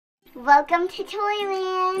Welcome to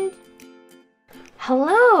Toyland.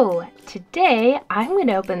 Hello! Today I'm going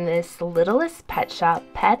to open this Littlest Pet Shop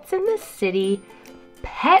Pets in the City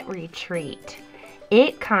Pet Retreat.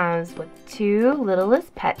 It comes with two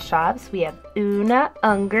Littlest Pet Shops. We have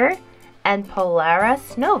Unger and Polara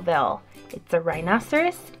Snowville. It's a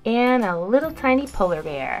rhinoceros and a little tiny polar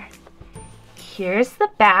bear. Here's the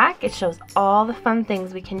back. It shows all the fun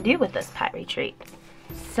things we can do with this pet retreat.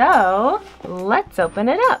 So let's open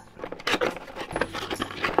it up.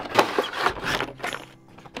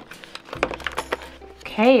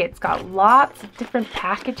 Okay, it's got lots of different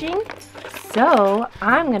packaging, so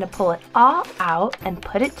I'm going to pull it all out and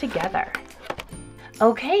put it together.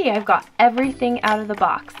 Okay, I've got everything out of the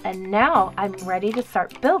box, and now I'm ready to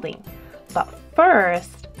start building. But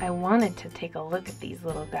first, I wanted to take a look at these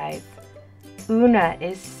little guys. Una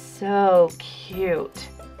is so cute.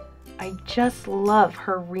 I just love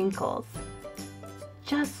her wrinkles,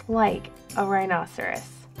 just like a rhinoceros.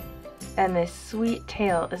 And this sweet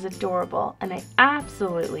tail is adorable, and I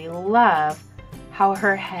absolutely love how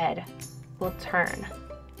her head will turn.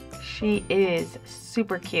 She is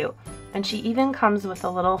super cute, and she even comes with a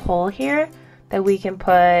little hole here that we can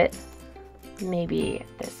put maybe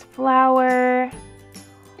this flower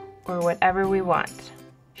or whatever we want.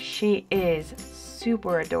 She is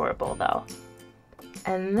super adorable though.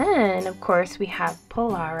 And then of course we have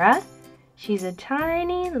Polara. She's a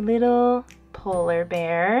tiny little polar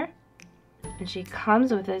bear. And she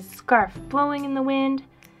comes with a scarf blowing in the wind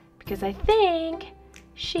because I think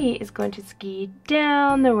she is going to ski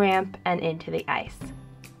down the ramp and into the ice.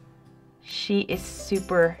 She is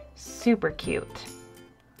super, super cute.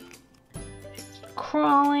 She's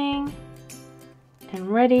crawling and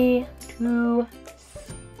ready to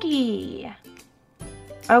ski.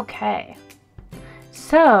 Okay,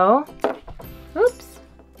 so, oops,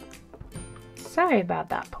 sorry about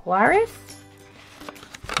that, Polaris.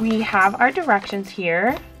 We have our directions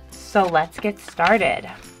here, so let's get started.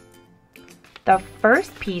 The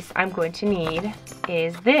first piece I'm going to need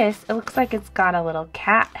is this. It looks like it's got a little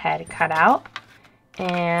cat head cut out,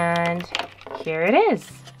 and here it is.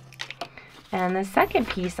 And the second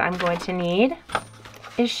piece I'm going to need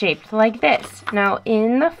is shaped like this. Now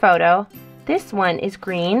in the photo, this one is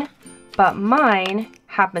green, but mine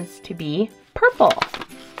happens to be purple.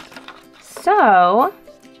 So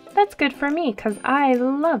that's good for me because I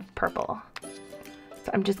love purple.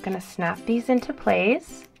 So I'm just going to snap these into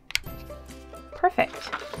place. Perfect.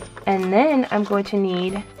 And then I'm going to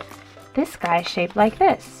need this guy shaped like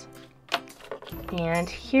this. And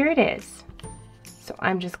here it is. So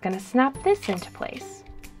I'm just going to snap this into place.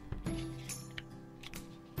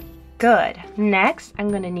 Good. Next, I'm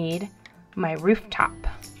going to need my rooftop.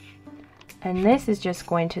 And this is just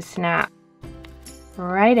going to snap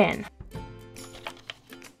right in.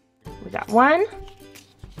 We got one,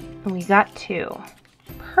 and we got two.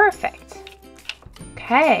 Perfect.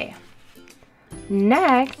 Okay.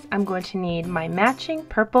 Next, I'm going to need my matching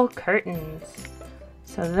purple curtains.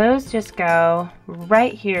 So those just go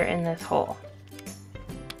right here in this hole.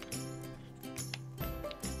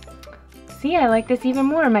 See, I like this even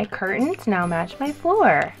more. My curtains now match my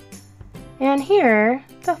floor. And here,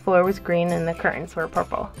 the floor was green and the curtains were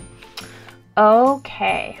purple.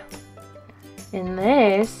 Okay. In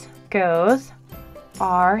this goes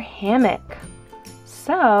our hammock.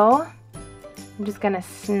 So I'm just gonna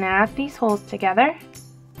snap these holes together.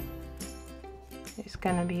 There's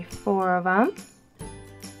gonna be 4 of them.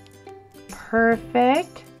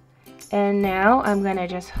 Perfect. And now I'm gonna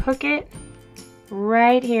just hook it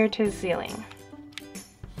right here to the ceiling.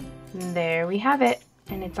 And there we have it.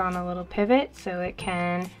 And it's on a little pivot so it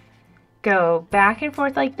can go back and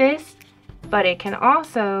forth like this, but it can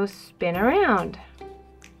also spin around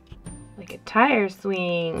like a tire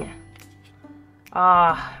swing.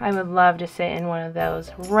 Ah, I would love to sit in one of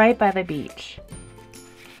those right by the beach.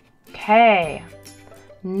 Okay,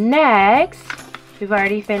 next, we've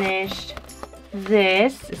already finished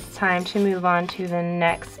this. It's time to move on to the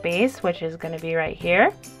next space, which is going to be right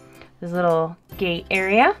here, this little gate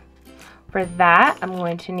area. For that, I'm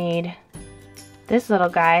going to need this little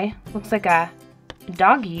guy. Looks like a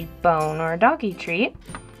doggy bone or a doggy treat.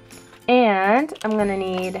 And I'm going to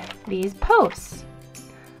need these posts.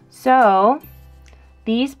 So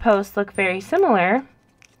these posts look very similar,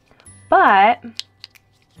 but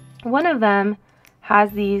one of them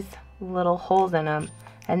has these little holes in them,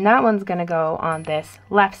 and that one's going to go on this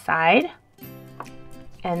left side,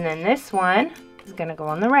 and then this one is going to go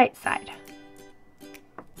on the right side.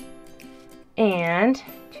 And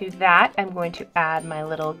to that, I'm going to add my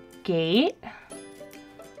little gate.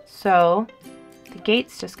 So the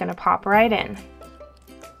gate's just going to pop right in.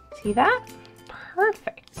 See that?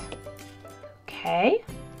 Perfect. Okay,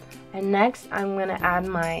 and next I'm gonna add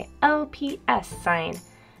my LPS sign,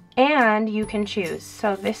 and you can choose.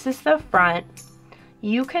 So this is the front.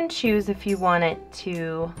 You can choose if you want it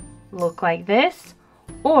to look like this,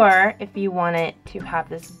 or if you want it to have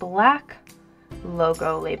this black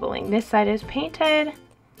logo labeling. This side is painted,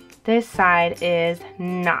 this side is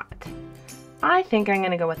not. I think I'm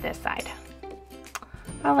gonna go with this side.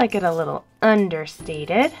 I like it a little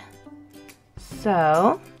understated.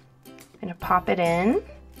 So I'm gonna pop it in.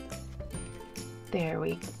 There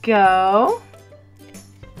we go.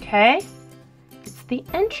 Okay, it's the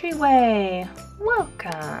entryway.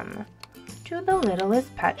 Welcome to the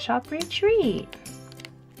Littlest Pet Shop Retreat.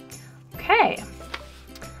 Okay,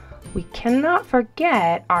 we cannot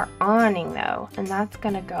forget our awning though, and that's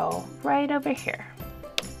gonna go right over here.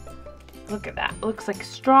 Look at that, looks like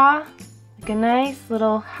straw, like a nice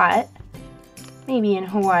little hut, maybe in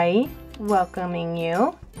Hawaii, welcoming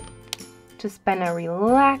you to spend a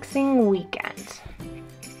relaxing weekend.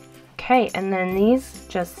 Okay, and then these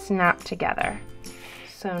just snap together.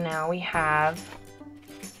 So now we have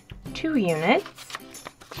 2 units,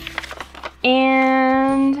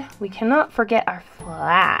 and we cannot forget our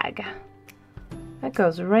flag. That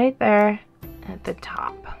goes right there at the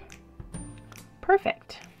top.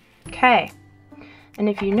 Perfect. Okay, and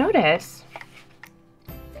if you notice,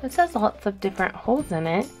 this has lots of different holes in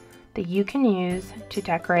it that you can use to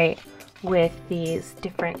decorate with these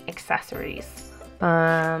different accessories.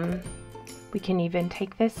 We can even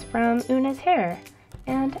take this from Una's hair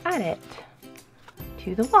and add it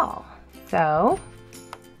to the wall. So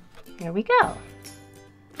here we go.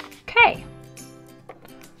 Okay,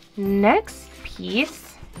 next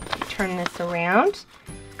piece, turn this around.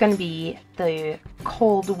 It's going to be the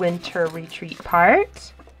cold winter retreat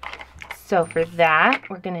part. So for that,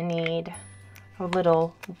 we're going to need a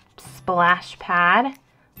little splash pad.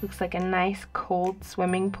 Looks like a nice cold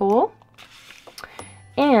swimming pool.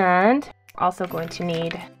 And also going to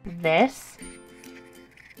need this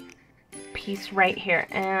piece right here,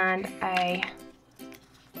 and I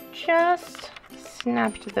just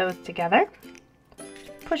snapped those together,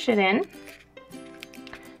 push it in,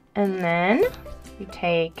 and then you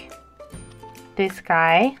take this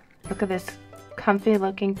guy. Look at this comfy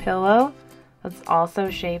looking pillow. It's also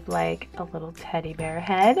shaped like a little teddy bear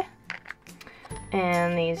head,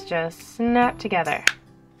 and these just snap together.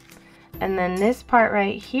 And then this part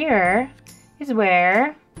right here is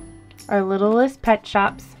where our Littlest Pet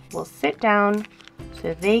Shops will sit down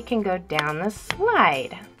so they can go down the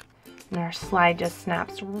slide. And our slide just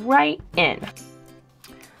snaps right in.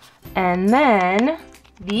 And then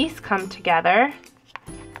these come together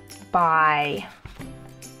by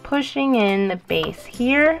pushing in the base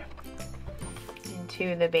here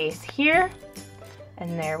into the base here.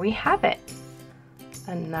 And there we have it.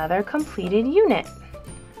 Another completed unit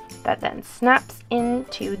that then snaps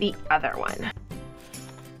into the other one.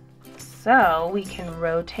 So we can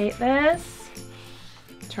rotate this,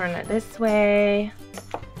 turn it this way.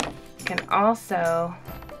 You can also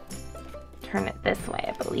turn it this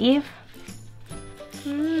way, I believe.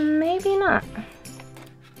 Maybe not.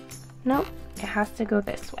 Nope, it has to go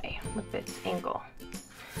this way with this angle.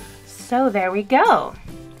 So there we go.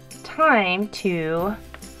 Time to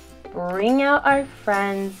bring out our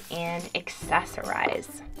friends and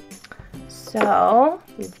accessorize. So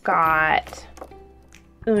we've got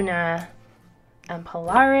Una and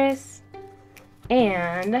Polaris,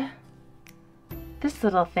 and this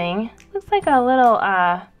little thing looks like a little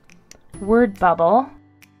word bubble,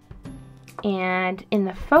 and in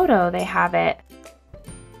the photo they have it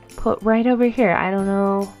put right over here. I don't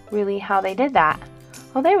know really how they did that.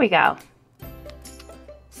 Oh, there we go.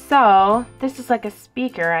 So this is like a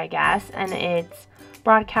speaker, I guess, and it's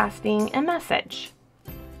broadcasting a message.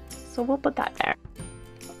 So we'll put that there.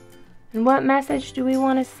 And what message do we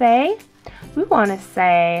want to say? We want to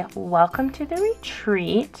say, welcome to the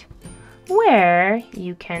retreat, where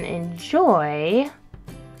you can enjoy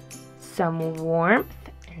some warmth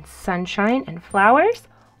and sunshine and flowers,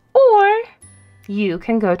 or you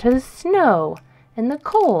can go to the snow and the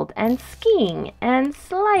cold and skiing and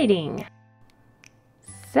sliding.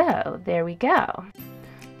 So there we go.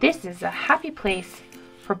 This is a happy place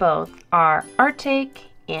for both our Arctic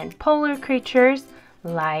and polar creatures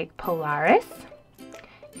like Polaris,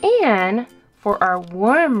 and for our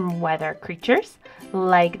warm weather creatures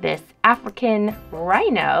like this African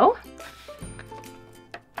rhino,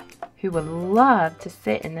 who would love to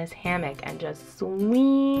sit in this hammock and just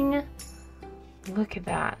swing. Look at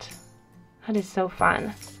that. That is so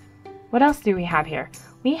fun. What else do we have here?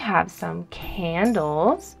 We have some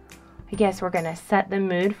candles. I guess we're gonna set the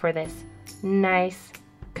mood for this nice,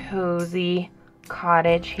 cozy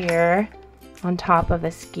cottage here on top of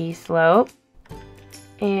a ski slope.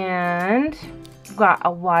 And we've got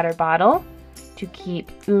a water bottle to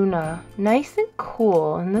keep Una nice and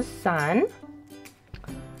cool in the sun.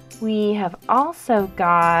 We have also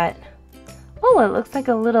got, oh, it looks like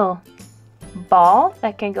a little ball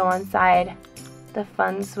that can go inside the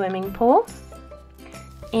fun swimming pool.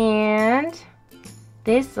 And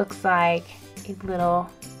this looks like a little,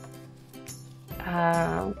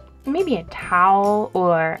 maybe a towel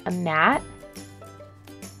or a mat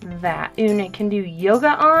that Una can do yoga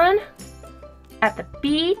on at the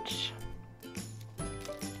beach.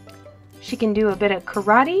 She can do a bit of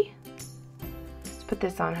karate. Let's put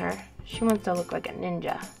this on her. She wants to look like a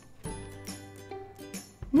ninja.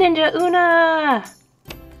 Ninja Una!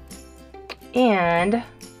 And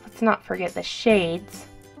let's not forget the shades.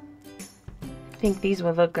 I think these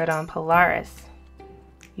would look good on Polaris.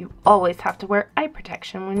 You always have to wear eye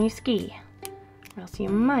protection when you ski, or else you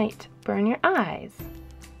might burn your eyes.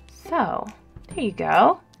 So, there you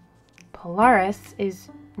go. Polaris is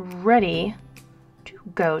ready to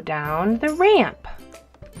go down the ramp.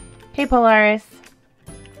 Okay, Polaris.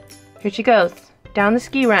 Here she goes, down the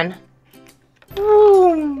ski run.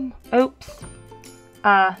 Boom! Oops.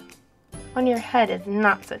 On your head is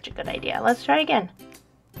not such a good idea. Let's try again.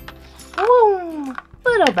 Boom!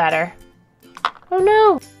 Little better. Oh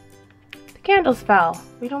no! The candles fell.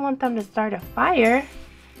 We don't want them to start a fire.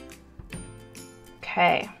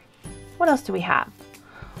 Okay. What else do we have?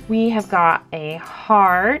 We have got a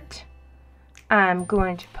heart. I'm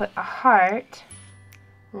going to put a heart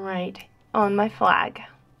right on my flag,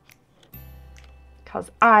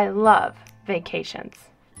 because I love vacations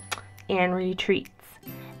and retreats.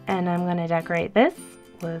 And I'm going to decorate this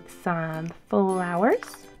with some flowers.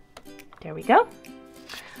 There we go.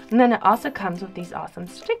 And then it also comes with these awesome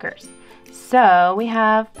stickers. So we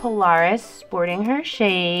have Polaris sporting her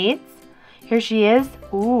shades. Here she is.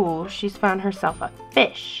 Ooh, she's found herself a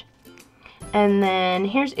fish. And then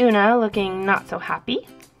here's Una looking not so happy.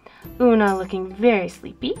 Una looking very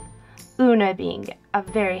sleepy. Una being a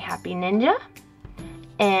very happy ninja.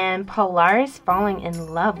 And Polaris falling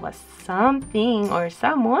in love with something or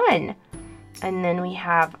someone. And then we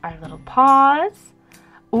have our little paws.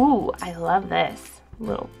 Ooh, I love this.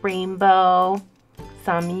 Little rainbow.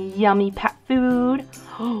 Some yummy pet food.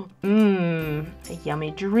 A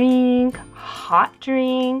yummy drink. Hot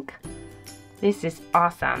drink. This is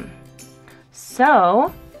awesome.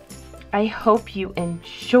 So, I hope you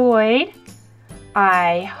enjoyed.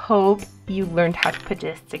 I hope you learned how to put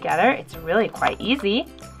this together. It's really quite easy.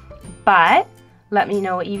 But let me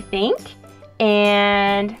know what you think.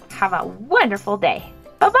 And have a wonderful day.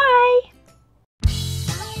 Bye-bye.